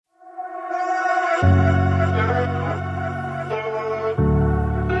Parag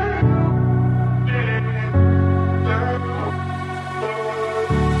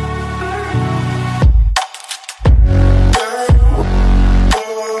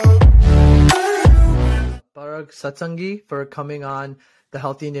Satsangi for coming on the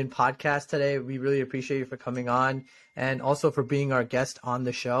Healthy Indian podcast today. We really appreciate you for coming on and also for being our guest on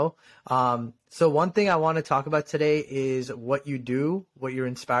the show. So one thing I want to talk about today is what you do, what you're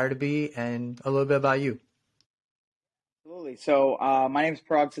inspired to be, and a little bit about you. Absolutely. So my name is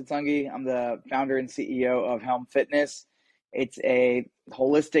Parag Satsangi. I'm the founder and CEO of Helm Fitness. It's a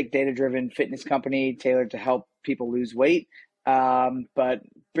holistic, data-driven fitness company tailored to help people lose weight, but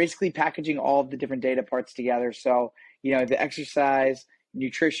basically packaging all of the different data parts together. So, the exercise,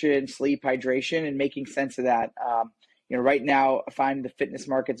 nutrition, sleep, hydration, and making sense of that. Right now, I find the fitness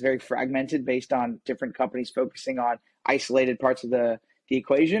market's very fragmented based on different companies focusing on isolated parts of the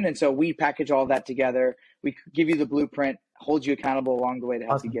equation. And so we package all that together. We give you the blueprint, hold you accountable along the way to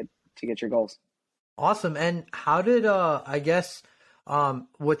help you get your goals. Awesome. And how did,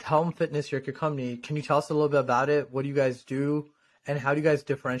 with Helm Fitness, your company, can you tell us a little bit about it? What do you guys do? And how do you guys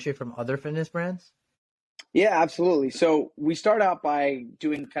differentiate from other fitness brands? Yeah, absolutely. So we start out by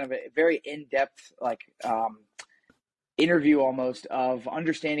doing kind of a very in-depth, interview almost of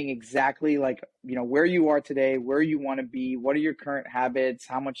understanding exactly where you are today, where you want to be, what are your current habits,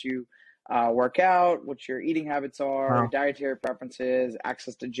 how much you work out, what your eating habits are, dietary preferences,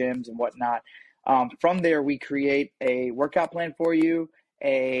 access to gyms and whatnot. From there, we create a workout plan for you,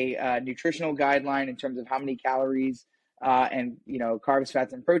 a nutritional guideline in terms of how many calories and carbs,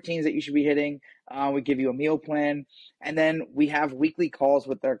 fats, and proteins that you should be hitting. We give you a meal plan, and then we have weekly calls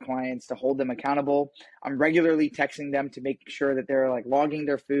with our clients to hold them accountable. I'm regularly texting them to make sure that they're logging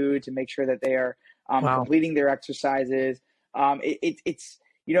their food, to make sure that they are completing their exercises. It's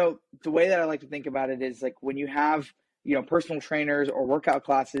the way that I like to think about it is when you have personal trainers or workout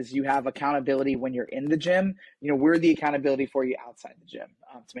classes, you have accountability when you're in the gym. We're the accountability for you outside the gym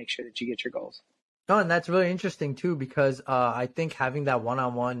to make sure that you get your goals. No, and that's really interesting too, because I think having that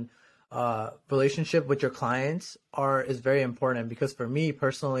one-on-one relationship with your clients is very important. Because for me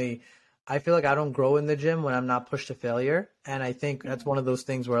personally, I feel like I don't grow in the gym when I'm not pushed to failure, and I think that's one of those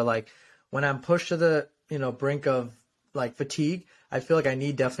things where when I'm pushed to the brink of fatigue, I feel like I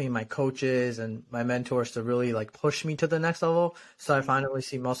need definitely my coaches and my mentors to really push me to the next level. So I finally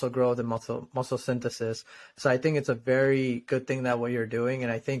see muscle growth and muscle synthesis. So I think it's a very good thing that what you're doing.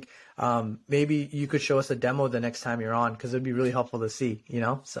 And I think maybe you could show us a demo the next time you're on, because it'd be really helpful to see,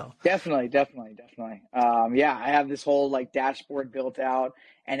 so. Definitely. Yeah, I have this whole dashboard built out,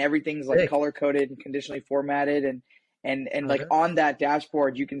 and everything's color coded and conditionally formatted. And on that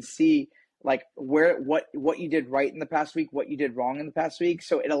dashboard, you can see what you did right in the past week, what you did wrong in the past week.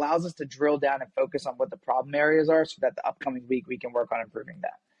 So it allows us to drill down and focus on what the problem areas are, so that the upcoming week we can work on improving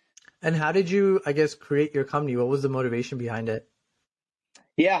that. And how did you, create your company? What was the motivation behind it?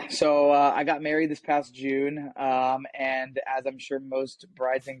 Yeah, so I got married this past June, and as I'm sure most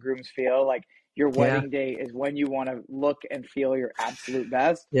brides and grooms feel, your wedding day is when you want to look and feel your absolute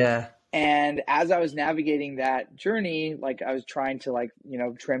best. Yeah. And as I was navigating that journey, I was trying to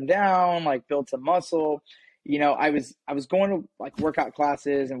trim down, build some muscle, I was going to workout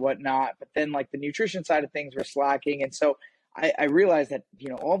classes and whatnot, but then the nutrition side of things were slacking. And so I realized that,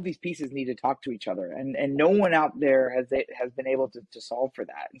 all of these pieces need to talk to each other, and no one out there has been able to solve for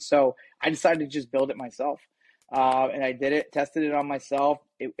that. And so I decided to just build it myself. And I did it, tested it on myself.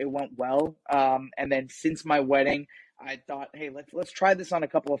 It went well. And then since my wedding, I thought, hey, let's try this on a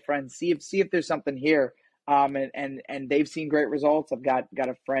couple of friends, see if there's something here. And they've seen great results. I've got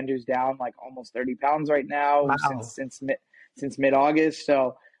a friend who's down almost 30 pounds right now. Wow. since mid-August.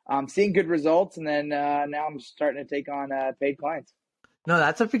 So I'm seeing good results, and then now I'm starting to take on paid clients. No,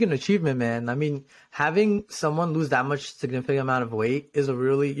 that's a freaking achievement, man. I mean, having someone lose that much significant amount of weight is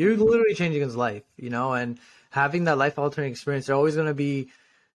you're literally changing his life, and having that life-altering experience, they're always going to be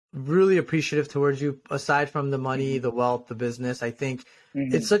really appreciative towards you, aside from the money, the wealth, the business. I think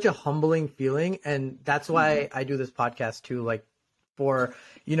it's such a humbling feeling, and that's why I do this podcast too, for,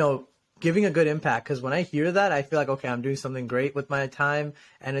 giving a good impact. Because when I hear that, I feel like, okay, I'm doing something great with my time,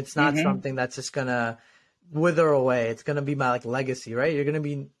 and it's not something that's just gonna wither away. It's gonna be my legacy, right? You're gonna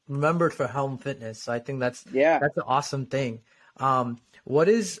be remembered for Helm Fitness. So I think that's an awesome thing.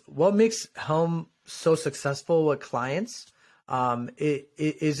 What makes Helm so successful with clients?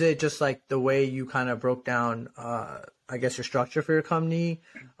 Is it just the way you kind of broke down, your structure for your company?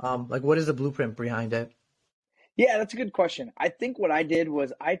 What is the blueprint behind it? Yeah, that's a good question. I think what I did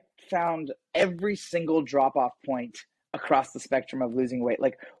was I found every single drop-off point across the spectrum of losing weight.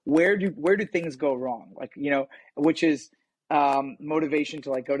 Like where do things go wrong? Like, which is motivation to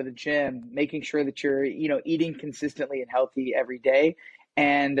like go to the gym, making sure that you're, eating consistently and healthy every day,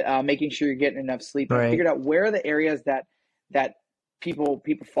 and making sure you're getting enough sleep. And I Right. figured out where are the areas that people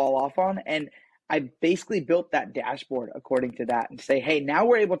fall off on, and I basically built that dashboard according to that and say, hey, now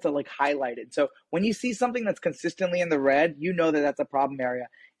we're able to like highlight it. So when you see something that's consistently in the red, you know that that's a problem area.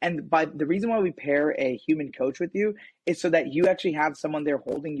 And by the reason why we pair a human coach with you is so that you actually have someone there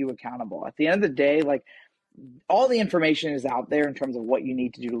holding you accountable. At the end of the day, like all the information is out there in terms of what you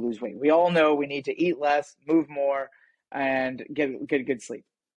need to do to lose weight. We all know we need to eat less, move more, and get good sleep.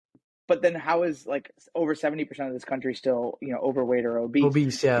 But then how is like over 70% of this country still, overweight or obese?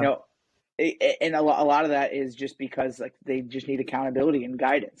 Obese, You yeah. know, and a lot of that is just because like they just need accountability and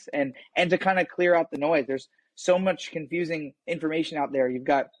guidance, and to kind of clear out the noise. There's so much confusing information out there. You've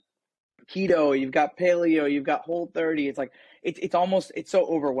got keto, you've got paleo, you've got Whole30. It's like it's almost it's so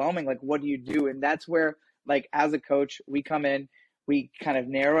overwhelming. Like what do you do? And that's where like as a coach, we come in, we kind of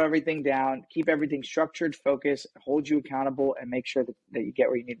narrow everything down, keep everything structured, focus, hold you accountable, and make sure that you get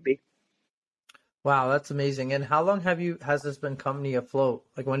where you need to be. Wow, that's amazing. And how long has this been company afloat?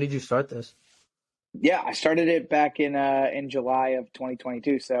 Like when did you start this? Yeah, I started it back in July of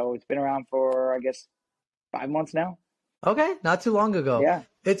 2022, so it's been around for I guess 5 months now. Okay, not too long ago. Yeah,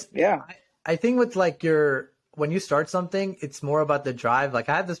 It's yeah. I think with like your when you start something, it's more about the drive. Like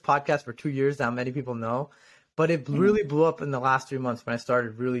I had this podcast for 2 years now, many people know, but it Mhm, really blew up in the last 3 months when I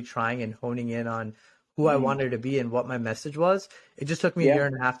started really trying and honing in on who I mhm. wanted to be and what my message was. It just took me a Yeah, year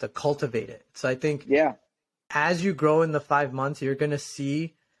and a half to cultivate it. So I think yeah. as you grow in the 5 months, you're gonna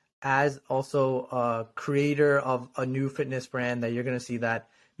see as also a creator of a new fitness brand that you're gonna see that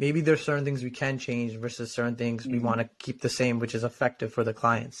maybe there's certain things we can change versus certain things we Mhm, want to keep the same, which is effective for the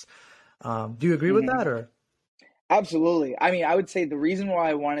clients. Do you agree with mhm. that or? Absolutely. I mean, I would say the reason why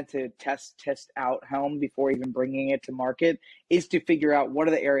I wanted to test out Helm before even bringing it to market is to figure out what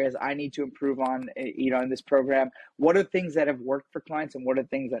are the areas I need to improve on, in this program. What are things that have worked for clients and what are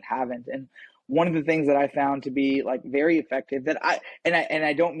things that haven't? And one of the things that I found to be like very effective that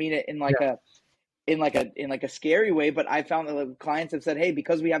I don't mean it in like Yeah. a scary way, but I found that like, clients have said, "Hey,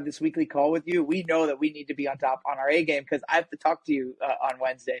 because we have this weekly call with you, we know that we need to be on top on our A game because I have to talk to you on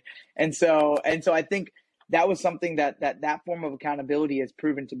Wednesday." And so I think that was something that form of accountability has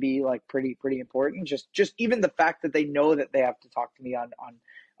proven to be like pretty important. Just even the fact that they know that they have to talk to me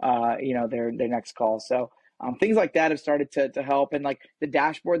on their next call. So things like that have started to help. And like the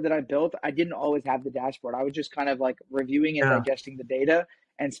dashboard that I built, I didn't always have the dashboard. I was just kind of like reviewing and Yeah. digesting the data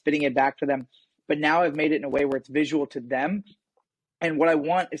and spitting it back to them. But now I've made it in a way where it's visual to them. And what I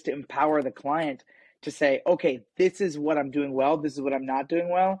want is to empower the client to say, okay, this is what I'm doing well. This is what I'm not doing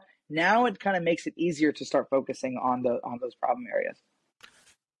well. Now it kind of makes it easier to start focusing on those problem areas.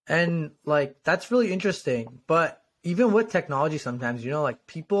 And like that's really interesting. But even with technology sometimes, like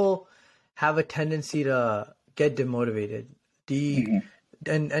people have a tendency to get demotivated. The Mm-hmm.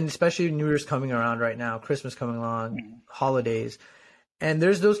 and especially New Year's coming around right now, Christmas coming along, Mm-hmm. holidays. And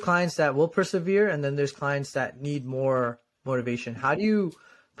there's those clients that will persevere, and then there's clients that need more motivation. How do you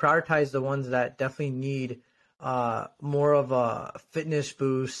prioritize the ones that definitely need more of a fitness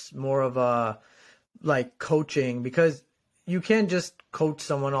boost, more of a like coaching? Because you can't just coach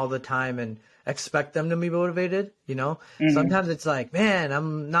someone all the time and expect them to be motivated. Mm-hmm. Sometimes it's like, man,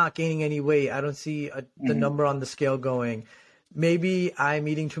 I'm not gaining any weight. I don't see the Mm-hmm. number on the scale going. Maybe I'm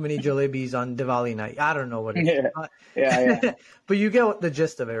eating too many jalebis on Diwali night. I don't know what it is. Yeah, yeah, yeah. But you get the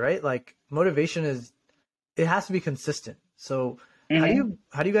gist of it, right? Like motivation it has to be consistent. So Mm-hmm.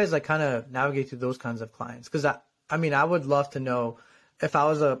 how do you guys like kind of navigate through those kinds of clients? Because I mean I would love to know if I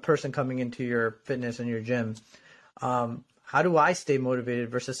was a person coming into your fitness and your gym, how do I stay motivated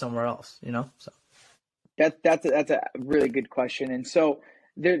versus somewhere else? So That's a really good question. And so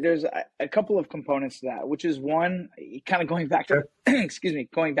there's a couple of components to that, which is one, kind of going back to sure, excuse me,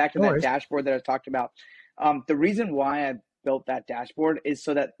 going back to no that worries. dashboard that I talked about. The reason why I built that dashboard is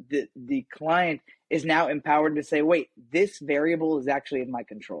so that the client is now empowered to say, wait, this variable is actually in my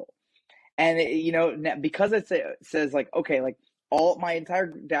control. And because says like, okay, like all my entire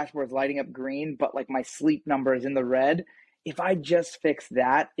dashboard is lighting up green, but like my sleep number is in the red. If I just fix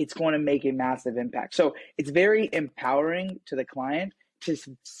that, it's going to make a massive impact. So it's very empowering to the client to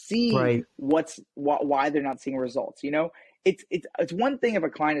see Right. why they're not seeing results. It's one thing if a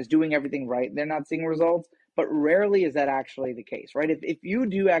client is doing everything right, they're not seeing results, but rarely is that actually the case, right? If you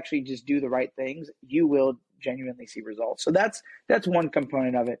do actually just do the right things, you will genuinely see results. So that's one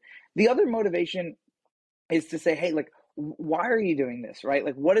component of it. The other motivation is to say, hey, like, why are you doing this, right?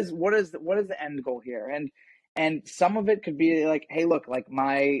 Like, what is the end goal here? And some of it could be like, hey, look, like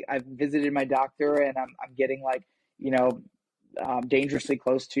I've visited my doctor and I'm getting like, you know, dangerously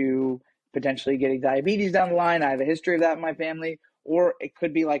close to potentially getting diabetes down the line. I have a history of that in my family. Or it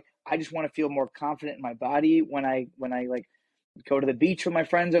could be like, I just want to feel more confident in my body when I like go to the beach with my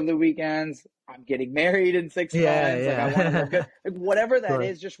friends over the weekends. I'm getting married in 6 months. Like I want to look good. Yeah. Like whatever that Sure.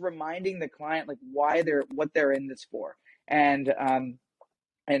 is, just reminding the client like what they're in this for. And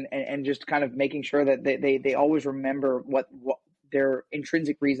just kind of making sure that they always remember what their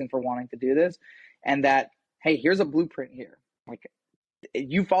intrinsic reason for wanting to do this, and that, hey, here's a blueprint here. Like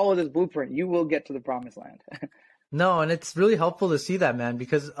you follow this blueprint, you will get to the promised land. No, and it's really helpful to see that, man,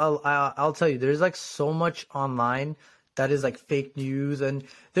 because I'll tell you, there's like so much online that is like fake news, and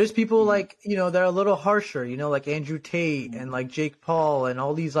there's people Mm-hmm. like, that are a little harsher, like Andrew Tate and like Jake Paul and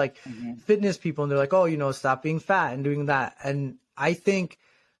all these like Mm-hmm. fitness people, and they're like, oh, stop being fat and doing that. And I think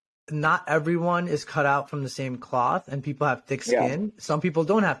not everyone is cut out from the same cloth, and people have thick Yeah. skin. Some people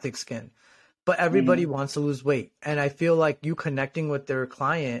don't have thick skin, but everybody Mm-hmm. wants to lose weight. And I feel like you connecting with their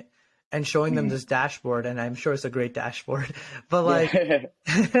client and showing them Mm-hmm. this dashboard, and I'm sure it's a great dashboard, but like Yeah.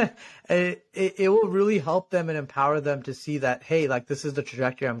 it will really help them and empower them to see that, hey, like this is the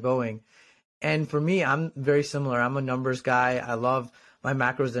trajectory I'm going. And for me, I'm very similar. I'm a numbers guy. I love my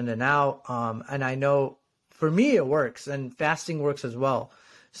macros in and out. And I know for me it works, and fasting works as well.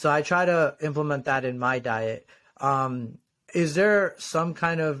 So I try to implement that in my diet. Is there some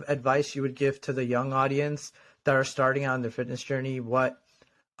kind of advice you would give to the young audience that are starting out on their fitness journey?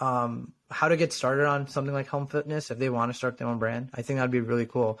 How to get started on something like home fitness if they want to start their own brand? I think that'd be really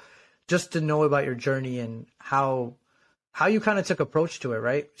cool, just to know about your journey and how you kind of took approach to it,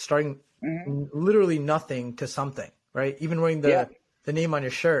 right? Starting Mm-hmm. literally nothing to something, right? Even wearing Yeah. the name on your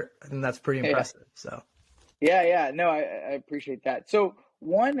shirt, and that's pretty Yeah. impressive. So Yeah. No, I appreciate that. So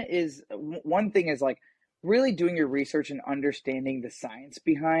one thing is like really doing your research and understanding the science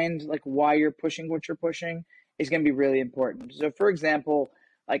behind like why you're pushing what you're pushing is going to be really important. So for example,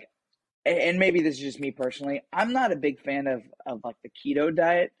 like, and maybe this is just me personally, I'm not a big fan of like the keto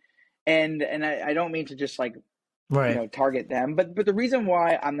diet, and I don't mean to just like right. target them, but the reason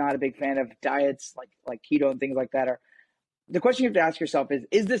why I'm not a big fan of diets like keto and things like that are, the question you have to ask yourself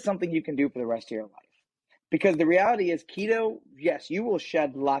is this something you can do for the rest of your life? Because the reality is keto, yes, you will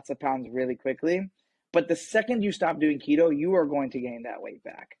shed lots of pounds really quickly, but the second you stop doing keto, you are going to gain that weight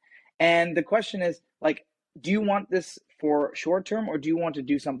back. And the question is like, do you want this for short term or do you want to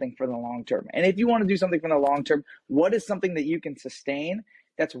do something for the long term? And if you want to do something for the long term, what is something that you can sustain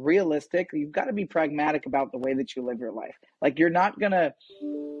that's realistic? You've got to be pragmatic about the way that you live your life. Like you're not going to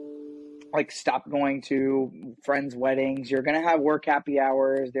like stop going to friends' weddings. You're going to have work happy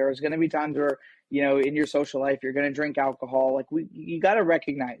hours. There's going to be times where, in your social life, you're going to drink alcohol. Like you got to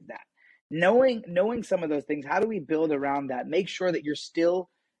recognize that. Knowing some of those things, how do we build around that? Make sure that you're still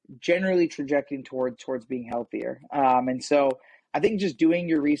generally trajecting towards being healthier. And so I think just doing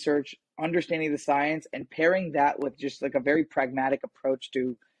your research, understanding the science, and pairing that with just like a very pragmatic approach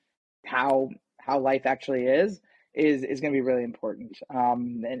to how life actually is going to be really important.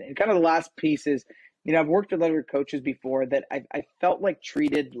 And kind of the last piece is, I've worked with other coaches before that I felt like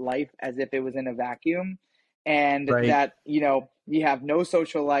treated life as if it was in a vacuum, and Right. that you have no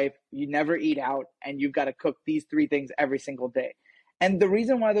social life, you never eat out, and you've got to cook these three things every single day. And the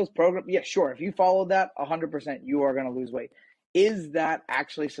reason why those programs, yeah, sure, if you follow that 100%, you are going to lose weight. Is that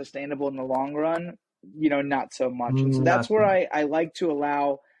actually sustainable in the long run? Not so much. And so that's Not where so I like to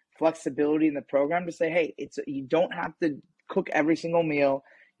allow flexibility in the program to say, hey, you don't have to cook every single meal.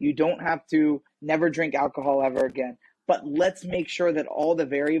 You don't have to never drink alcohol ever again. But let's make sure that all the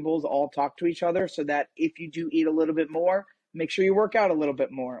variables all talk to each other so that if you do eat a little bit more, make sure you work out a little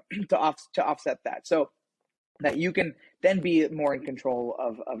bit more to offset that. So that you can then be more in control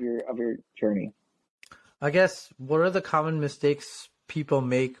of your journey. I guess, what are the common mistakes people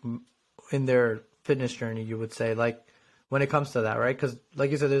make in their fitness journey, you would say, like when it comes to that, right? Because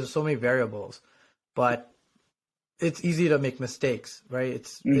like you said, there's so many variables, but it's easy to make mistakes, right?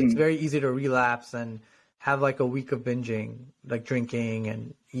 It's Mm-hmm. very easy to relapse and have like a week of binging, like drinking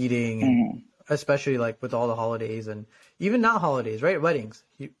and eating, and Mm-hmm. especially like with all the holidays and even not holidays, right? Weddings.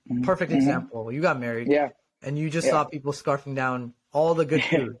 Perfect Mm-hmm. example. You got married Yeah. and you just Yeah. saw people scarfing down all the good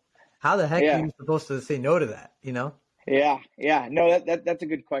food. How the heck are Yeah. you supposed to say no to that, Yeah. No, that's a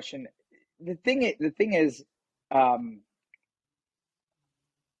good question. The thing is, um,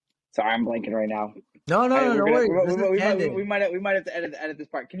 sorry, I'm blanking right now. No, no, no, We're no gonna worries. This is we candid. might have to edit this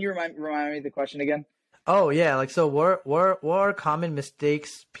part. Can you remind me of the question again? Oh yeah, like so what are common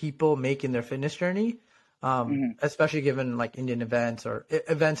mistakes people make in their fitness journey? Mm-hmm. Especially given like Indian events or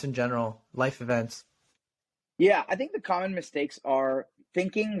events in general, life events. Yeah, I think the common mistakes are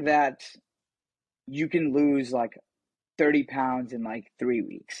thinking that you can lose like 30 pounds in like 3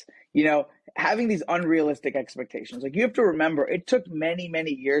 weeks. You know, having these unrealistic expectations. Like you have to remember, it took many,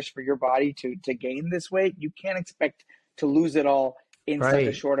 many years for your body to gain this weight. You can't expect to lose it all in such a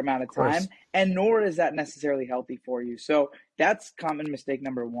Right. short amount Of of time, course. and nor is that necessarily healthy for you. So that's common mistake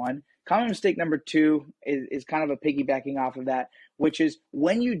number one. Common mistake number two is kind of a piggybacking off of that, which is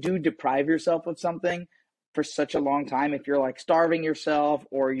when you do deprive yourself of something for such a long time, if you're like starving yourself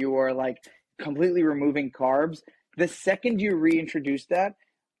or you are like completely removing carbs, the second you reintroduce that,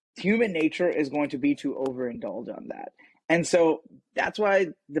 human nature is going to be to overindulge on that. And so that's why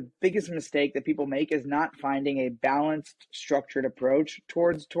the biggest mistake that people make is not finding a balanced, structured approach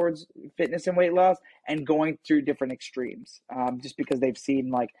towards fitness and weight loss and going through different extremes. Just because they've seen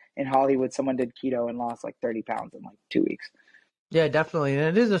like in Hollywood, someone did keto and lost like 30 pounds in like 2 weeks. Yeah, definitely.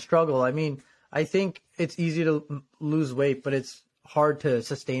 And it is a struggle. I mean, I think it's easy to lose weight, but it's hard to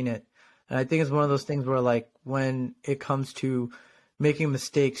sustain it. And I think it's one of those things where, like, when it comes to making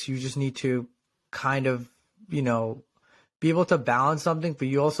mistakes, you just need to kind of, you know, be able to balance something, but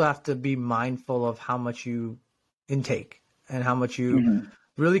you also have to be mindful of how much you intake and how much you Mm-hmm.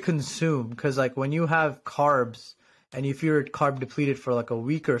 really consume. Because, like, when you have carbs and if you're carb depleted for like a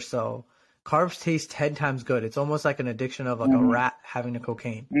week or so, carbs taste 10 times good. It's almost like an addiction of like a Mm-hmm. rat having a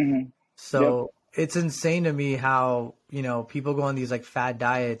cocaine. Mm-hmm. Yep. So it's insane to me how, you know, people go on these like fad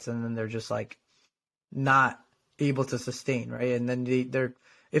diets and then they're just like not able to sustain, right? And then they're,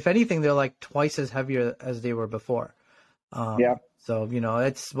 if anything, they're like twice as heavier as they were before. Yep. So, you know,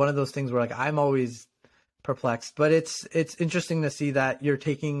 it's one of those things where like I'm always perplexed, but it's interesting to see that you're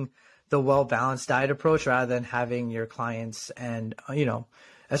taking the well-balanced diet approach rather than having your clients and, you know,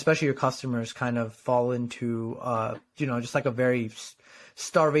 especially your customers kind of fall into, you know, just like a very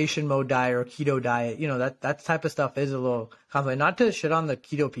starvation mode diet or keto diet. You know, that type of stuff is a little complicated. Not to shit on the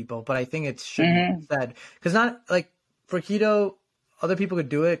keto people, but I think it should be Mm-hmm. said because not like for keto, other people could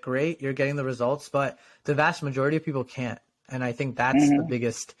do it. Great. You're getting the results, but the vast majority of people can't. And I think that's the Mm-hmm.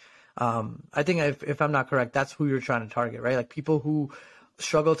 biggest, I think if I'm not correct, that's who you're trying to target, right? Like people who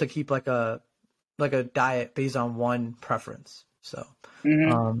struggle to keep like a diet based on one preference. So,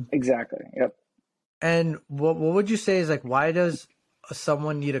 Mm-hmm. um, Exactly. Yep. and what would you say is like why does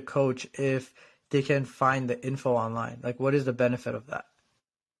someone need a coach if they can find the info online? Like, what is the benefit of that?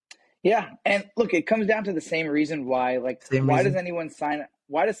 Yeah, and look, it comes down to the same reason why, like, Same why does reason. anyone sign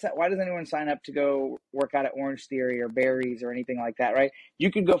why does anyone sign up to go work out at Orange Theory or Barry's or anything like that, right? You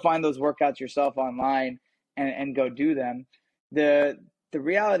could go find those workouts yourself online and go do them. The the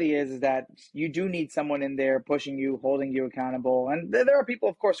reality is that you do need someone in there pushing you, holding you accountable, and there are people,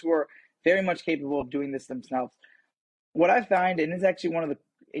 of course, who are very much capable of doing this themselves. What I find, and it's actually one of the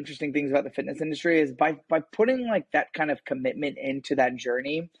interesting things about the fitness industry, is by putting like that kind of commitment into that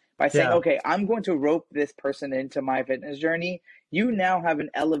journey, by saying, Yeah. okay, I'm going to rope this person into my fitness journey, you now have an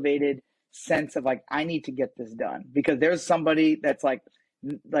elevated sense of like, I need to get this done because there's somebody that's like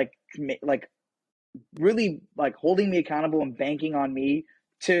like really like holding me accountable and banking on me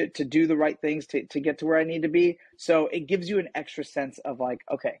to do the right things to get to where I need to be. So it gives you an extra sense of like,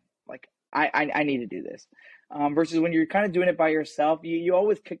 okay, like I need to do this. Versus when you're kind of doing it by yourself, you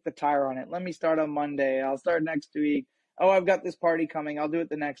always kick the tire on it. Let me start on Monday. I'll start next week. Oh, I've got this party coming. I'll do it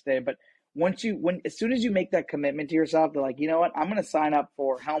the next day. But as soon as you make that commitment to yourself, they're like, you know what? I'm going to sign up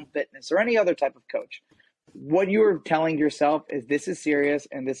for Helm Fitness or any other type of coach. What you're telling yourself is this is serious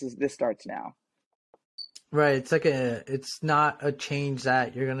and this starts now. Right. It's not a change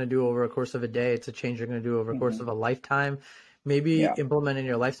that you're going to do over a course of a day. It's a change you're going to do over a course Mm-hmm. of a lifetime. Maybe Yeah. implement in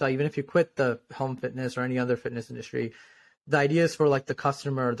your lifestyle, even if you quit the home fitness or any other fitness industry. The idea is for like the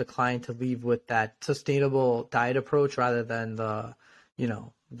customer or the client to leave with that sustainable diet approach rather than the, you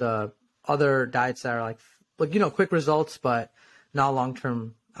know, the other diets that are like, you know, quick results, but not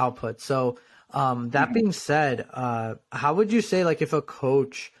long-term output. So, that Mm-hmm. being said, how would you say like if a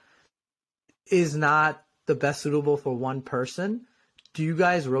coach is not the best suitable for one person, do you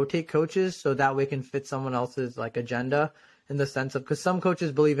guys rotate coaches so that way can fit someone else's like agenda in the sense of because some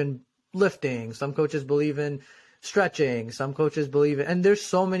coaches believe in lifting, some coaches believe in stretching, some coaches believe in, and there's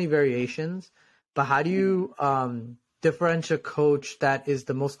so many variations. But how do Mm-hmm. you differentiate a coach that is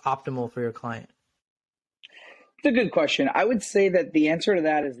the most optimal for your client? It's a good question. I would say that the answer to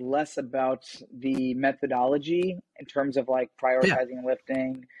that is less about the methodology in terms of like Yeah, prioritizing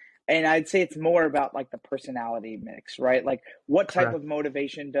lifting. And I'd say it's more about like the personality mix, right? Like what type correct. of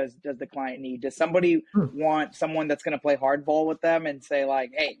motivation does the client need? Does somebody Hmm. want someone that's going to play hardball with them and say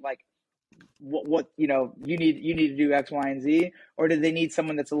like, hey, like what you need to do X, Y, and Z, or do they need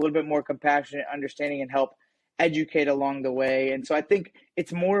someone that's a little bit more compassionate, understanding, and help educate along the way. And so I think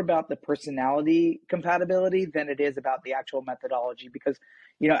it's more about the personality compatibility than it is about the actual methodology, because,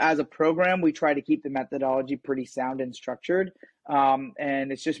 as a program, we try to keep the methodology pretty sound and structured.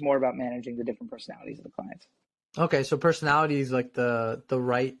 And it's just more about managing the different personalities of the clients. Okay, so personality is like the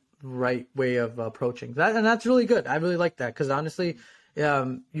right way of approaching that, and that's really good. I really like that because honestly,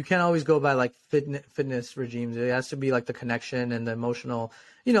 you can't always go by like fitness regimes. It has to be like the connection and the emotional,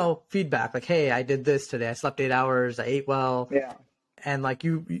 feedback. Like, hey, I did this today. I slept 8 hours. I ate well. Yeah. And like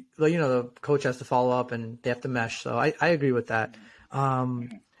the coach has to follow up and they have to mesh. So I agree with that.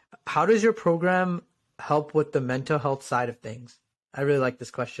 How does your program help with the mental health side of things? I really like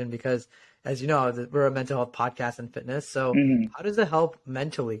this question because, as you know, we're a mental health podcast and fitness. So how does it help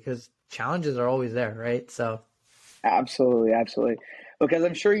mentally? Because challenges are always there, right? So Absolutely, absolutely. Because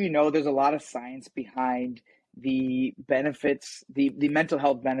I'm sure there's a lot of science behind the benefits, the mental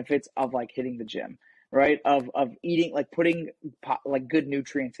health benefits of like hitting the gym, right? Of eating, like putting like good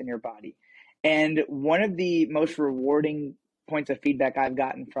nutrients in your body. And one of the most rewarding points of feedback I've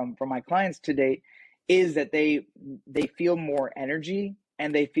gotten from my clients to date is that they feel more energy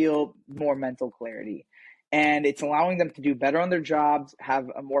and they feel more mental clarity. And it's allowing them to do better on their jobs, have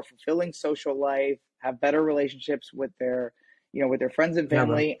a more fulfilling social life, have better relationships with their friends and yeah,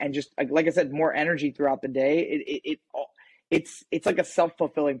 bro. family, and just like I said, more energy throughout the day. It's like a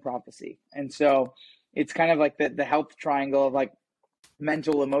self-fulfilling prophecy. And so it's kind of like the health triangle of like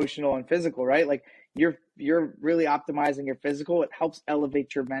mental, emotional, and physical, right? Like you're really optimizing your physical. It helps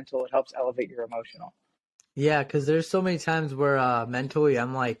elevate your mental. It helps elevate your emotional. Yeah, because there's so many times where mentally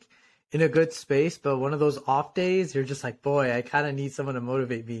I'm like in a good space, but one of those off days, you're just like, boy, I kind of need someone to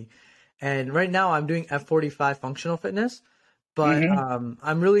motivate me. And right now I'm doing F45 functional fitness, but Mm-hmm.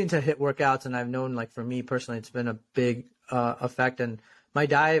 I'm really into hit workouts, and I've known like for me personally, it's been a big effect. And my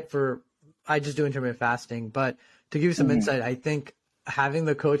diet I just do intermittent fasting, but to give you some Mm-hmm. insight, I think having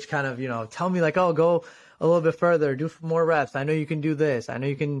the coach kind of tell me like, oh, go a little bit further, do more reps. I know you can do this. I know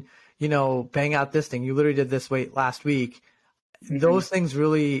you can bang out this thing. You literally did this weight last week. Mm-hmm. Those things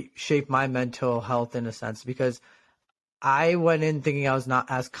really shape my mental health in a sense because I went in thinking I was not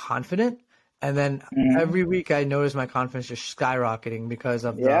as confident. And then Mm-hmm. every week I noticed my confidence just skyrocketing because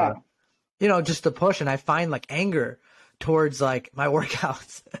of Yeah. just the push. And I find like anger towards like my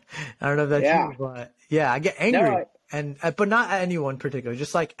workouts. I don't know if that's Yeah. you, but yeah, I get No. angry and, but not at anyone particular,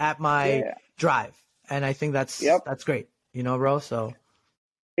 just like at my Yeah. drive. And I think Yep. that's great, bro. So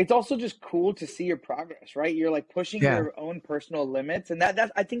It's also just cool to see your progress, right? You're like pushing yeah, your own personal limits, and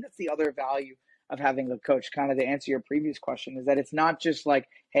that I think that's the other value of having a coach. Kind of to answer your previous question is that it's not just like,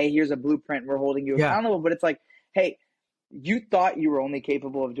 hey, here's a blueprint, we're holding you yeah, accountable, but it's like, hey, you thought you were only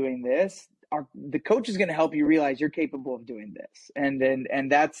capable of doing this. The coach is going to help you realize you're capable of doing this, and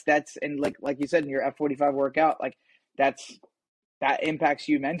that's and like you said in your F45 workout, like that's that impacts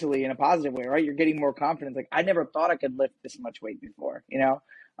you mentally in a positive way, right? You're getting more confidence. Like I never thought I could lift this much weight before, so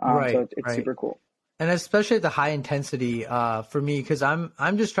right, it's right. super cool. And especially at the high intensity, for me, because I'm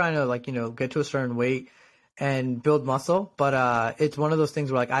just trying to like get to a certain weight and build muscle. But it's one of those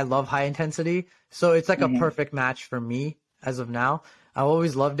things where like I love high intensity, so it's like a Hmm. perfect match for me as of now. I've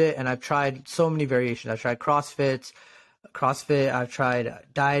always loved it, and I've tried so many variations. I've tried CrossFit. I've tried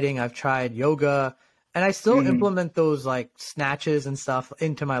dieting. I've tried yoga, and I still Hmm. implement those like snatches and stuff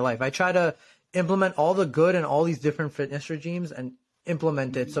into my life. I try to implement all the good and all these different fitness regimes and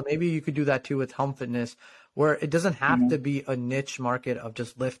implement it. So maybe you could do that too with home fitness, where it doesn't have Hmm. to be a niche market of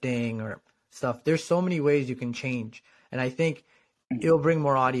just lifting or stuff. There's so many ways you can change, and I think it'll bring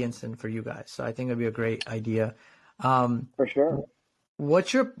more audience in for you guys. So I think it'd be a great idea. Um, For sure.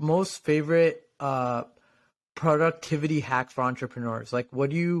 what's your most favorite productivity hack for entrepreneurs? Like, how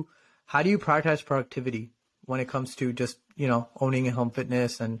do you prioritize productivity when it comes to just, owning a home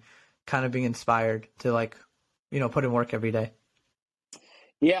fitness and kind of being inspired to like, put in work every day?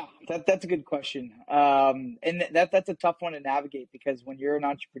 Yeah, that's a good question. And that's a tough one to navigate because when you're an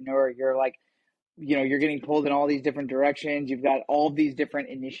entrepreneur, you're like, you're getting pulled in all these different directions. You've got all these different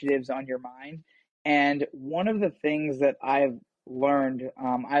initiatives on your mind. And one of the things that I've learned,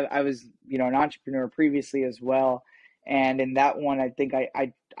 I was, an entrepreneur previously as well. And in that one, I think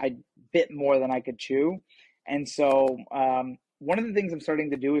I bit more than I could chew. And so, one of the things I'm starting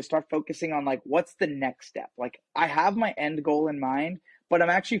to do is start focusing on like, what's the next step? Like I have my end goal in mind, but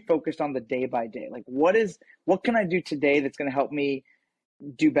I'm actually focused on the day by day. Like what can I do today that's going to help me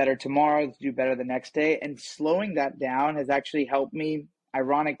do better tomorrow, do better the next day. And slowing that down has actually helped me,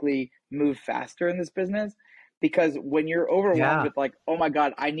 ironically, move faster in this business. Because when you're overwhelmed Yeah. with, like, oh my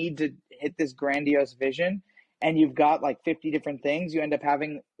God, I need to hit this grandiose vision, and you've got like 50 different things, you end up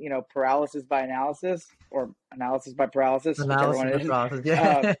having, paralysis by analysis, or analysis by paralysis, whichever one Analysis it of is. process.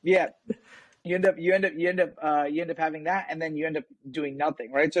 Yeah. Yeah. You end up having that, and then you end up doing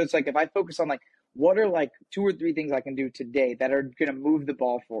nothing, right? So it's like, if I focus on like, what are like 2 or 3 things I can do today that are going to move the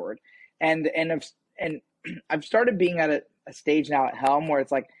ball forward, and I've started being at a stage now at Helm where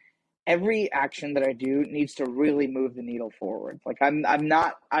it's like, every action that I do needs to really move the needle forward. Like, I'm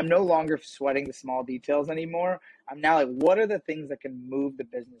no longer sweating the small details anymore. I'm now like, what are the things that can move the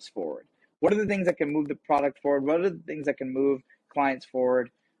business forward? What are the things that can move the product forward? What are the things that can move clients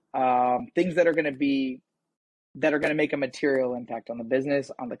forward? Things that are going to make a material impact on the business,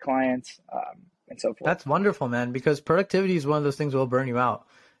 on the clients, and so forth. That's wonderful, man, because productivity is one of those things that will burn you out.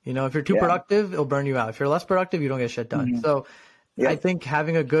 If you're too productive, it'll burn you out. If you're less productive, you don't get shit done. Mm-hmm. So Yep. I think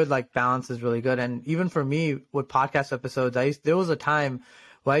having a good like balance is really good. And even for me with podcast episodes, there was a time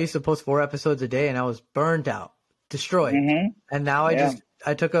where I used to post 4 episodes a day and I was burned out, destroyed. Mm-hmm. And now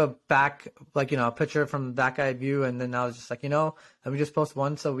I took a picture from back eye view, and then I was just like, let me just post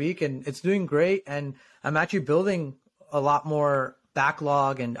once a week, and it's doing great. And I'm actually building a lot more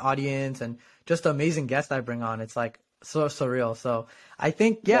backlog and audience and just amazing guests I bring on. It's like so surreal. So I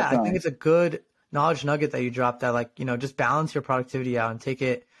think, Definitely. I think it's a good knowledge nugget that you dropped, that like, just balance your productivity out and take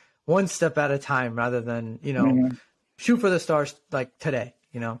it one step at a time rather than, shoot for the stars like today,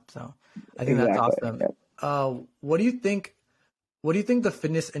 so I think that's awesome. Yep. What do you think the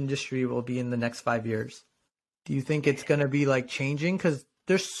fitness industry will be in the next 5 years? Do you think it's going to be like changing? Cause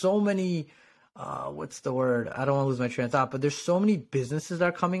there's so many, what's the word? I don't want to lose my train of thought, but there's so many businesses that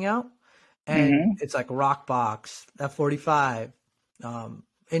are coming out, and it's like Rockbox, F45,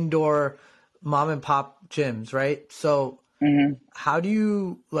 indoor mom and pop gyms, right? So how do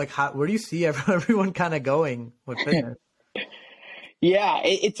you where do you see everyone kind of going with fitness? Yeah,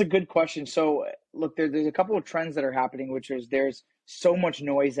 it's a good question. So look, there's a couple of trends that are happening, which is there's so much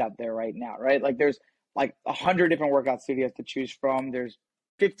noise out there right now, right? Like, there's like 100 different workout studios to choose from. There's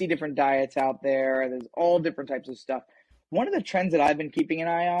 50 different diets out there. There's all different types of stuff. One of the trends that I've been keeping an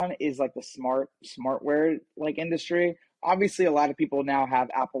eye on is like the smartwear like industry. Obviously, a lot of people now have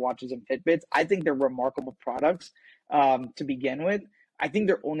Apple Watches and Fitbits. I think they're remarkable products to begin with. I think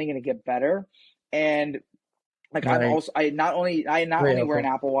they're only going to get better. And like, right. I not only wear an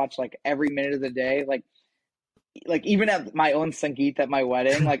Apple Watch like every minute of the day, like even at my own Sangeet at my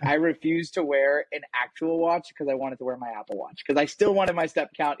wedding, like I refused to wear an actual watch because I wanted to wear my Apple Watch, because I still wanted my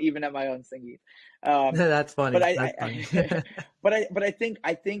step count even at my own Sangeet. That's funny. But I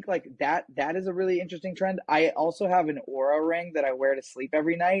think like that is a really interesting trend. I also have an Aura ring that I wear to sleep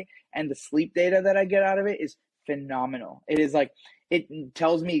every night, and the sleep data that I get out of it is phenomenal. It is like, it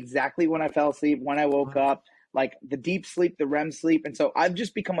tells me exactly when I fell asleep, when I woke up, like the deep sleep, the REM sleep. And so I've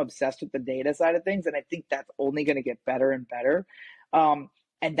just become obsessed with the data side of things. And I think that's only going to get better and better. And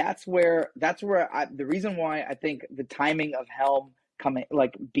that's where the reason why I think the timing of Helm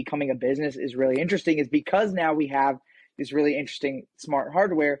becoming a business is really interesting is because now we have this really interesting smart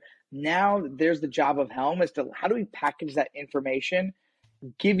hardware. Now there's the job of Helm as to how do we package that information,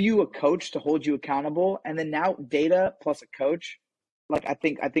 give you a coach to hold you accountable. And then now data plus a coach, like I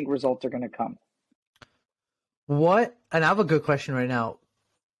think results are going to come. And I have a good question right now.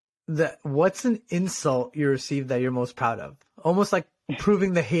 What's an insult you received that you're most proud of? Almost like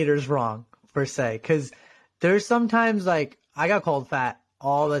proving the haters wrong, per se. Because there's sometimes like I got called fat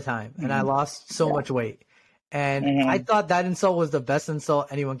all the time, and I lost so much weight. And I thought that insult was the best insult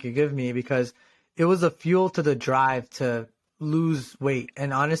anyone could give me, because it was a fuel to the drive to lose weight.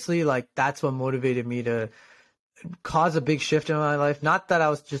 And honestly, like that's what motivated me to cause a big shift in my life. Not that I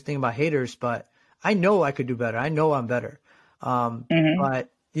was just thinking about haters, but I know I could do better. I know I'm better. But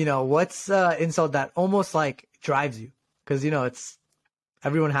what's insult that almost like drives you? Because it's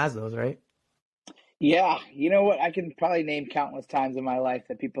everyone has those, right? Yeah, you know what? I can probably name countless times in my life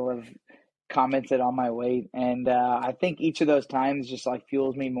that people have commented on my weight, and I think each of those times just like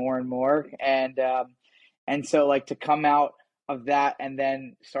fuels me more and more. And so like to come out of that and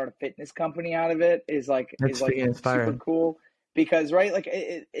then start a fitness company out of it is like super cool. Because right, like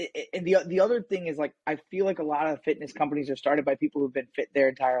and the other thing is like I feel like a lot of fitness companies are started by people who've been fit their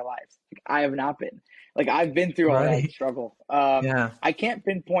entire lives. Like I have not been. Like I've been through all that struggle. I can't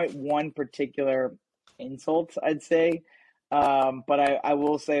pinpoint one particular insult, I'd say, but I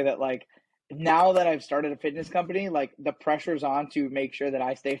will say that like now that I've started a fitness company, like the pressure's on to make sure that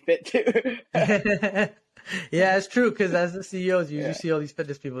I stay fit too. Yeah, it's true, because as the CEOs, you usually see all these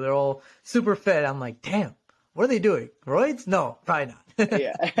fitness people. They're all super fit. I'm like, damn. What are they doing? Roids? No, probably not.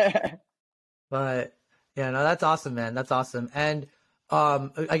 Yeah. But yeah, no, that's awesome, man. That's awesome. And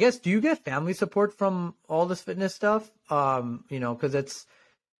I guess, do you get family support from all this fitness stuff? Because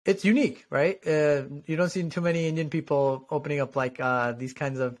it's unique, right? You don't see too many Indian people opening up like these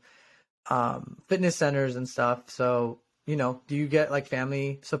kinds of fitness centers and stuff. So, do you get like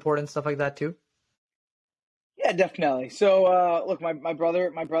family support and stuff like that too? Yeah, definitely. So, look, my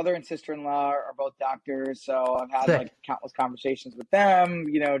brother and sister-in-law are both doctors, so I've had like Sick. countless conversations with them,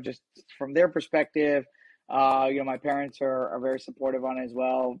 just from their perspective. My parents are very supportive on it as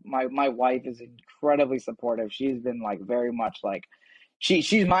well. My wife is incredibly supportive. She's been like very much like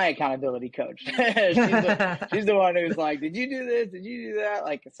she's my accountability coach. She's the one who's like, "Did you do this? Did you do that?"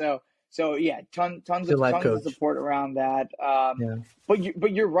 Like so yeah, tons Your of life tons of coach. support around that. Yeah. But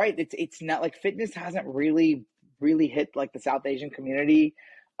you're right. It's not like fitness hasn't really hit like the South Asian community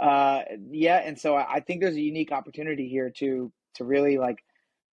yet, and so I think there's a unique opportunity here to really like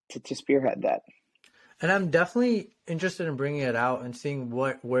to spearhead that. And I'm definitely interested in bringing it out and seeing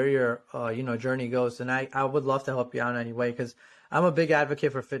where your journey goes. And I would love to help you out in any way because I'm a big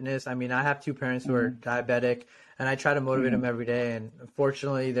advocate for fitness. I mean, I have two parents who are Hmm. diabetic, and I try to motivate them Hmm. every day. And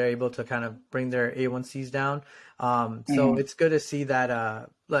fortunately, they're able to kind of bring their A1Cs down. So Hmm. it's good to see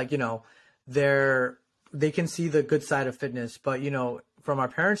that, they're they can see the good side of fitness. But from our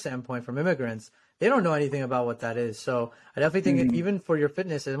parents' standpoint, from immigrants, they don't know anything about what that is. So I definitely think that Hmm. even for your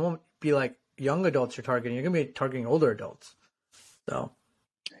fitness, it won't be like young adults you're targeting. You're gonna be targeting older adults. So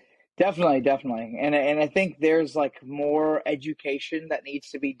Definitely, definitely. And I think there's like more education that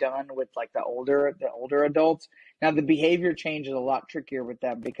needs to be done with like the older adults. Now the behavior change is a lot trickier with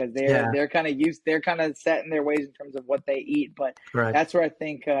them because they're yeah, they're kind of they're kind of set in their ways in terms of what they eat. But correct. that's where I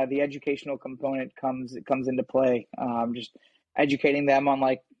think the educational component comes into play. Just educating them on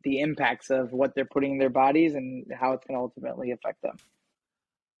like the impacts of what they're putting in their bodies and how it's going to ultimately affect them.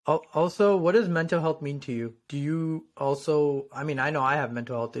 Also, what does mental health mean to you? Do you also, I mean, I know I have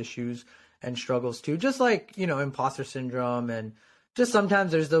mental health issues and struggles too, just like, imposter syndrome, and just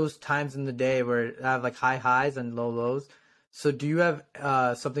sometimes there's those times in the day where I have like high highs and low lows. So do you have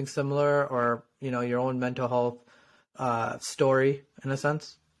something similar, or, your own mental health story in a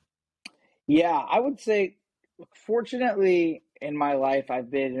sense? Yeah, I would say, look, fortunately, in my life, I've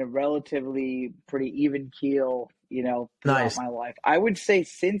been a relatively pretty even keel, throughout Nice. my life. I would say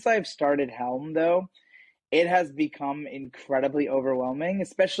since I've started Helm, though, it has become incredibly overwhelming,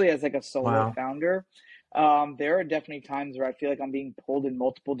 especially as like a solo Wow. founder. There are definitely times where I feel like I'm being pulled in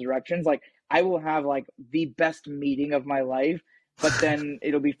multiple directions. Like I will have like the best meeting of my life, but then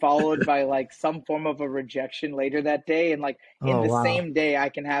it'll be followed by like some form of a rejection later that day. And like in Oh, the wow. same day, I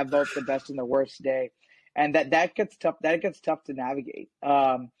can have both the best and the worst day, and that gets tough. That gets tough to navigate.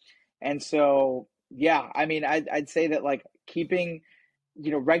 And so yeah, I mean, I'd say that like keeping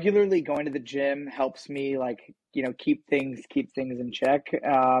regularly going to the gym helps me like, keep things in check.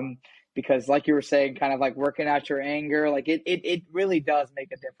 Because like you were saying, kind of like working out your anger, like it really does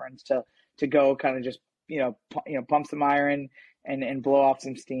make a difference to go kind of just, pump some iron and blow off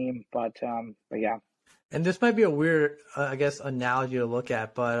some steam. But yeah. And this might be a weird, I guess, analogy to look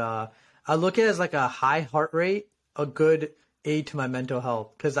at, but I look at it as like a high heart rate, a good aid to my mental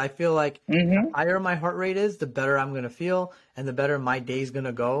health. Because I feel like the Hmm. higher my heart rate is, the better I'm gonna feel, and the better my day's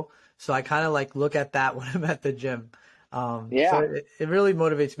gonna go. So I kind of like look at that when I'm at the gym. So Yeah, it really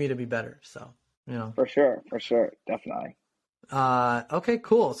motivates me to be better. So, you know. for sure, definitely. Okay,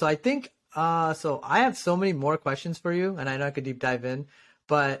 cool. So I think so I have so many more questions for you, and I know I could deep dive in,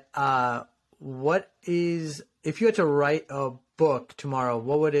 but what is, if you had to write a book tomorrow,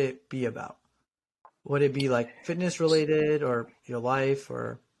 what would it be about? Would it be like fitness related, or your life,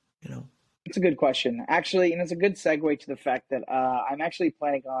 or you know? It's a good question. Actually, and it's a good segue to the fact that I'm actually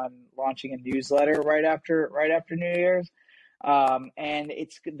planning on launching a newsletter right after New Year's, and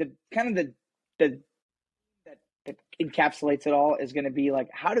it's the kind of the that encapsulates it all is going to be like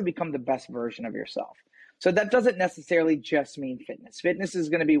how to become the best version of yourself. So that doesn't necessarily just mean fitness. Fitness is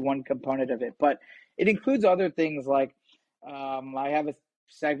going to be one component of it, but it includes other things like I have a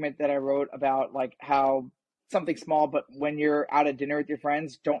segment that I wrote about like how something small, but when you're out at dinner with your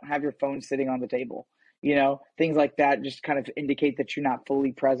friends, don't have your phone sitting on the table. Things like that just kind of indicate that you're not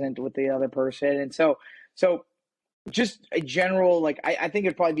fully present with the other person. And so just a general like I think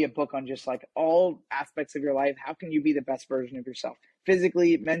it'd probably be a book on just like all aspects of your life. How can you be the best version of yourself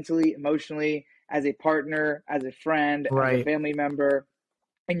physically, mentally, emotionally, as a partner, as a friend, as a Right. family member,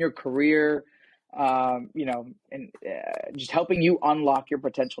 in your career, and just helping you unlock your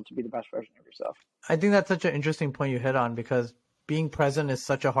potential to be the best version of yourself. I think that's such an interesting point you hit on, because being present is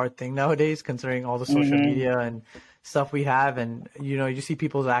such a hard thing nowadays, considering all the social Hmm. media and stuff we have, and you see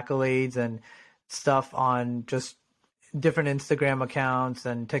people's accolades and stuff on just different Instagram accounts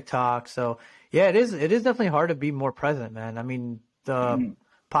and TikTok. So yeah, it is definitely hard to be more present, man. I mean, the Mhm.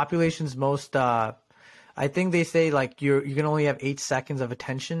 population's most I think they say like you can only have 8 seconds of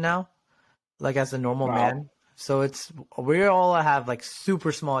attention now, like as a normal Wow. man. So we all have like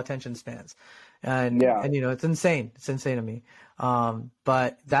super small attention spans, Yeah. and it's insane. It's insane to me.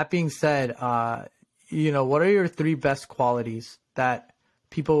 But that being said, what are your three best qualities that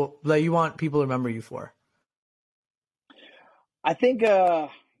you want people to remember you for? I think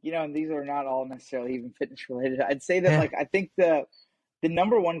and these are not all necessarily even fitness related. I'd say that Yeah, like I think the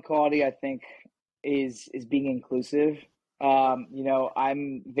number one quality I think is being inclusive.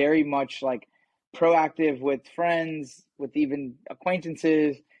 I'm very much like proactive with friends, with even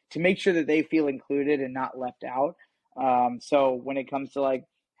acquaintances, to make sure that they feel included and not left out. So when it comes to like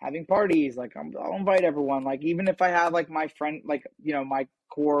having parties, like I'll invite everyone. Like even if I have like my friend, like my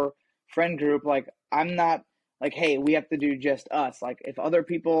core friend group, like I'm not like, hey, we have to do just us. Like if other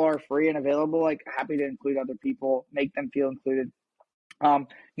people are free and available, like happy to include other people, make them feel included.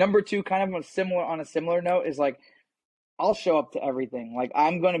 Number two, kind of on a similar note, is like I'll show up to everything. Like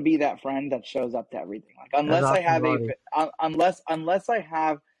I'm going to be that friend that shows up to everything. Like that's unless I awesome have quality. unless I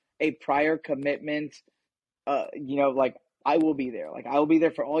have a prior commitment, like I will be there. Like I will be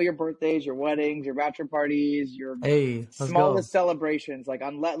there for all your birthdays, your weddings, your bachelor parties, your Hey, let's go. smallest celebrations. Like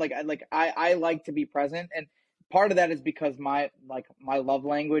unless I like to be present, and part of that is because my love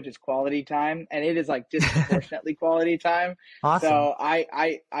language is quality time, and it is like disproportionately quality time. Awesome. So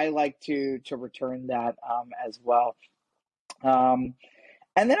I like to return that as well. Um,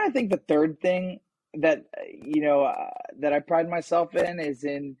 and then I think the third thing that that I pride myself in is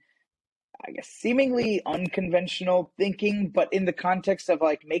in, I guess, seemingly unconventional thinking, but in the context of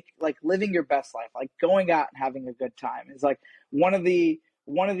like living your best life, like going out and having a good time is like one of the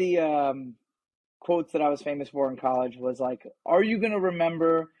quotes that I was famous for in college was like, "Are you going to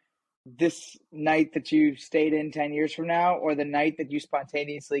remember this night that you stayed in 10 years from now, or the night that you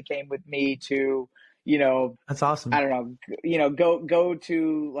spontaneously came with me to, you know, That's I awesome. don't know, go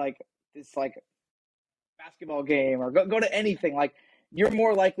to like this like basketball game or go to anything like." You're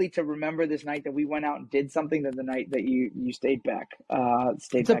more likely to remember this night that we went out and did something than the night that you stayed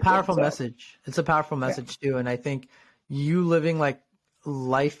It's a back in. powerful So message. It's a powerful yeah. message too, and I think you living like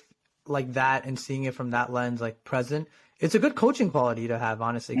life like that and seeing it from that lens, like present, it's a good coaching quality to have,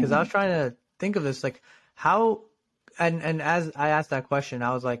 honestly. Because I was Hmm. trying to think of this, like how, and as I asked that question,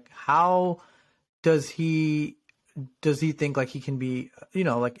 I was like, how does he think like he can be,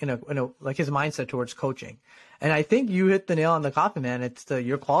 like in a like his mindset towards coaching? And I think you hit the nail on the coffin, man. It's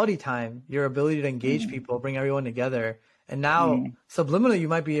your quality time, your ability to engage Hmm. people, bring everyone together. And now Hmm. subliminally you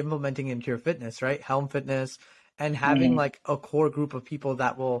might be implementing into your fitness, right? Helm fitness, and having Hmm. like a core group of people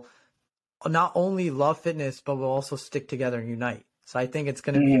that will not only love fitness but will also stick together and unite. So I think it's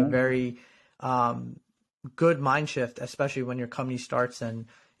going to be a Hmm. very um, good mind shift, especially when your company starts and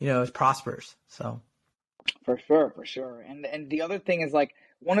it prospers. So For sure, for sure. And the other thing is like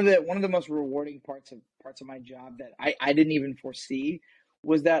one of the most rewarding parts of my job that I didn't even foresee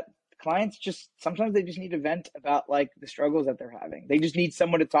was that clients just sometimes they just need to vent about like the struggles that they're having. They just need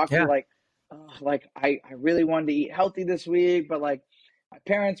someone to talk to, yeah, like, oh, like I really wanted to eat healthy this week, but like my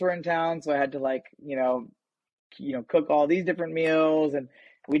parents were in town, so I had to like, cook all these different meals, and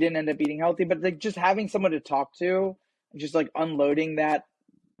we didn't end up eating healthy. But like just having someone to talk to, just like unloading that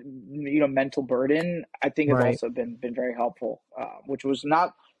mental burden, I think has right. also been very helpful, which was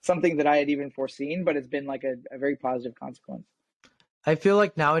not something that I had even foreseen, but it's been like a very positive consequence. I feel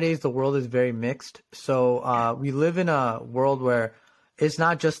like nowadays the world is very mixed. So we live in a world where it's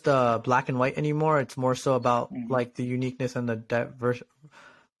not just black and white anymore. It's more so about Mhm. like the uniqueness and the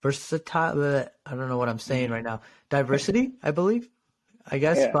versatile. I don't know what I'm saying Mhm. right now. Diversity, I believe, I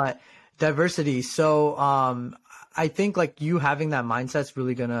guess, Yeah. but diversity. So I think like you having that mindset is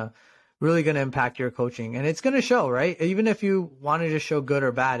really gonna impact your coaching, and it's gonna show, right? Even if you wanted to show good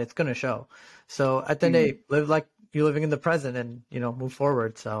or bad, it's gonna show. So at the end of the Mhm. day, live like you're living in the present, and move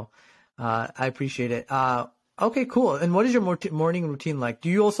forward. So I appreciate it. Okay, cool. And what is your morning routine like? Do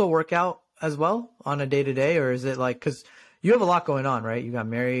you also work out as well on a day to day, or is it like because you have a lot going on, right? You got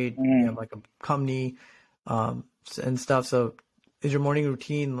married, you have Mhm. like a company, and stuff. So is your morning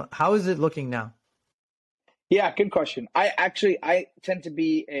routine, how is it looking now? Yeah, good question. I tend to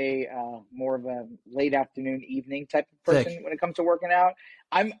be a more of a late afternoon, evening type of person Sick. when it comes to working out.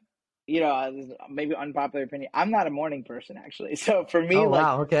 I'm, this is maybe unpopular opinion. I'm not a morning person actually. So for me, Oh, like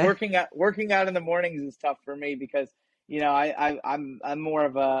wow. Okay. working out in the mornings is tough for me because I'm more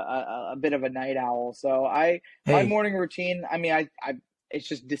of a bit of a night owl. So my Hey, morning routine. I mean, I it's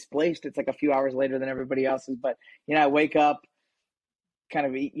just displaced. It's like a few hours later than everybody else's. But I wake up, kind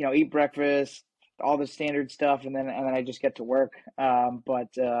of eat breakfast, all the standard stuff, and then I just get to work. But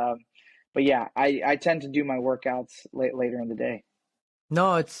yeah, I tend to do my workouts later in the day.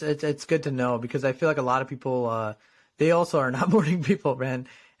 No, it's good to know because I feel like a lot of people they also are not morning people, man.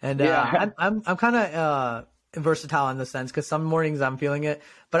 And Yeah. I'm kind of versatile in the sense because some mornings I'm feeling it,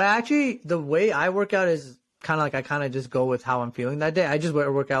 but I actually the way I work out is kind of like I kind of just go with how I'm feeling that day. I just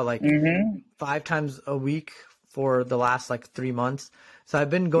work out like Hmm. 5 times a week for the last like 3 months, so I've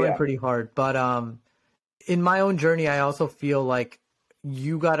been going Yeah. pretty hard. But in my own journey, I also feel like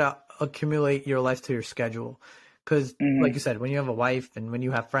you gotta accumulate your life to your schedule. Because, like you Hmm. said, when you have a wife and when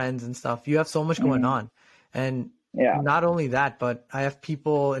you have friends and stuff, you have so much going Hmm. on. And Yeah. not only that, but I have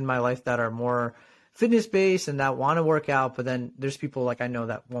people in my life that are more fitness based and that want to work out, but then there's people like I know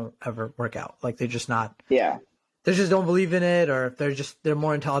that won't ever work out. Like they're just not, Yeah. they just don't believe in it, or if they're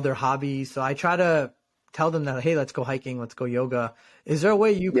more into other hobbies. So I try to tell them that, hey, let's go hiking, let's go yoga. Is there a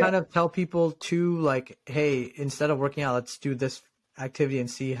way you Yeah. kind of tell people to like, hey, instead of working out, let's do this activity and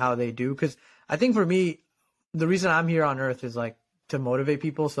see how they do? Because I think for me, the reason I'm here on earth is like to motivate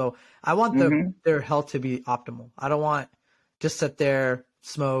people. So I want Hmm. their health to be optimal. I don't want just sit there,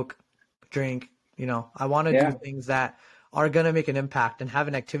 smoke, drink, I want to do Yeah. things that are going to make an impact and have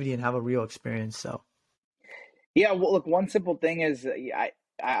an activity and have a real experience. So Yeah, well, look, one simple thing is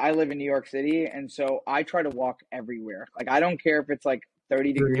I live in New York City, and so I try to walk everywhere. Like I don't care if it's like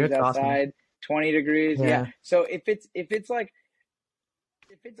 30 dude, degrees it's awesome. outside, 20 degrees. Yeah. Yeah. So if it's like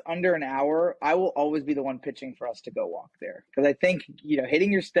if it's under an hour, I will always be the one pitching for us to go walk there because I think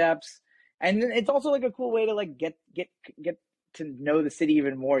hitting your steps, and then it's also like a cool way to like get to know the city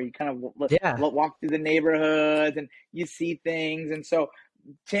even more. You kind of Yeah. walk through the neighborhoods and you see things, and so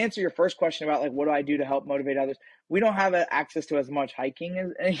to answer your first question about like what do I do to help motivate others, we don't have access to as much hiking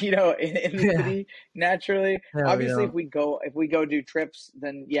as in the Yeah. city naturally. Yeah, we Obviously, don't. if we go do trips,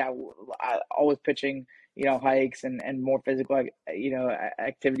 then yeah, always pitching hikes and more physical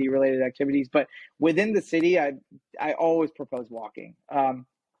activity related activities. But within the city, I always propose walking.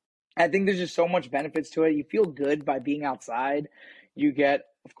 I think there's just so much benefits to it. You feel good by being outside.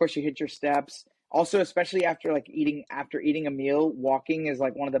 Of course, you hit your steps. Also, especially after eating a meal, walking is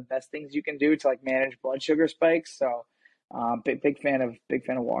like one of the best things you can do to like manage blood sugar spikes. So, big fan of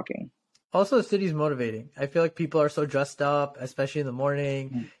walking. Also, the city's motivating. I feel like people are so dressed up, especially in the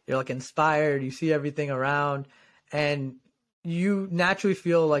morning. Mm. You're like inspired. You see everything around, and you naturally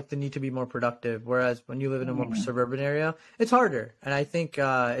feel like the need to be more productive. Whereas when you live in a more Mm. suburban area, it's harder. And I think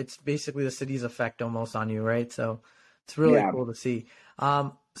it's basically the city's effect almost on you, right? So it's really Yeah. cool to see.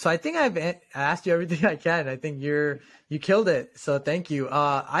 So I think asked you everything I can. I think you killed it. So thank you.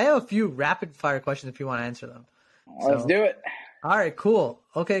 I have a few rapid fire questions if you want to answer them. Let's So. do it. All right, cool.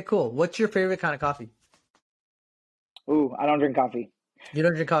 Okay, cool. What's your favorite kind of coffee? Ooh, I don't drink coffee. You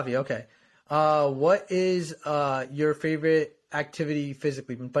don't drink coffee. Okay. What is your favorite activity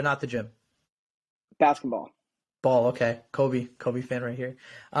physically, but not the gym? Basketball. Ball. Okay. Kobe fan right here.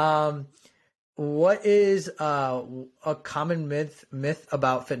 Um, what is a common myth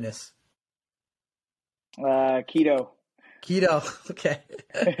about fitness? Keto. Keto. Okay.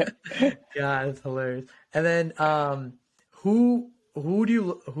 Yeah, that's hilarious. And then who do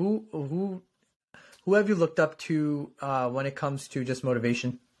you who have you looked up to when it comes to just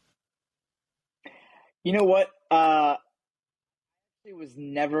motivation? You know what? I was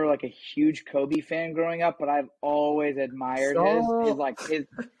never like a huge Kobe fan growing up, but I've always admired his So like his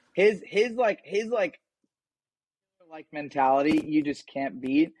mentality. You just can't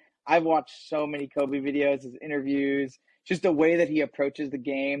beat. I've watched so many Kobe videos, his interviews, just the way that he approaches the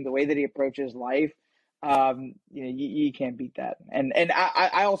game, the way that he approaches life. You can't beat that. And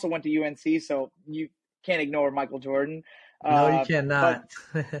I also went to UNC, so you can't ignore Michael Jordan. no, you But cannot.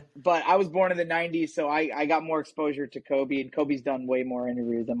 but I was born in the '90s, so I got more exposure to Kobe, and Kobe's done way more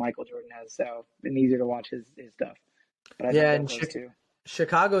interviews than Michael Jordan has, so it's been easier to watch his stuff. But I Yeah, love and those two.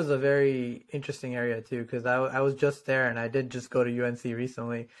 Chicago's a very interesting area too because I was just there and I did just go to UNC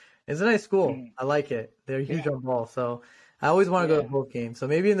recently. It's a nice school. Mhm. I like it. They're huge Yeah, on ball, so I always want to go to yeah. both games. So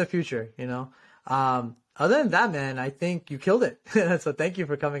maybe in the future. Other than that, man, I think you killed it. So thank you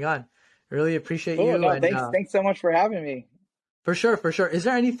for coming on. Really appreciate Cool. you No, and thanks so much for having me. for sure, for sure. Is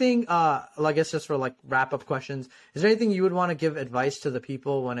there anything, well, I guess just for like wrap up questions, is there anything you would want to give advice to the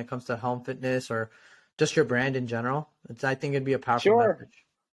people when it comes to home fitness or just your brand in general? I think it'd be a powerful Sure, message.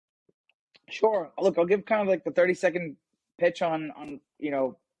 sure. Look, I'll give kind of like the 30-second pitch on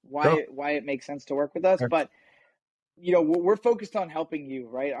why Go. it makes sense to work with us. Sure. But we're focused on helping you,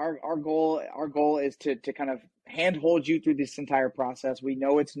 right? Our goal is to kind of handhold you through this entire process. We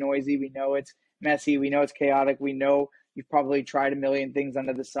know it's noisy, we know it's messy, we know it's chaotic, we know you've probably tried a million things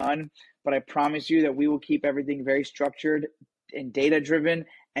under the sun, but I promise you that we will keep everything very structured and data driven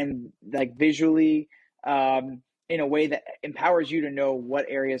and like visually, in a way that empowers you to know what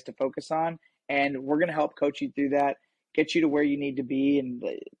areas to focus on. And we're going to help coach you through that, get you to where you need to be. And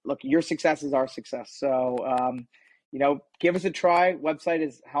look, your success is our success. So, give us a try. Website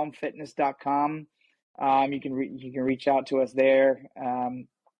is helmfitness.com. You can reach out to us there.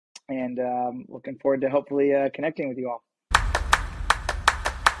 And looking forward to hopefully connecting with you all.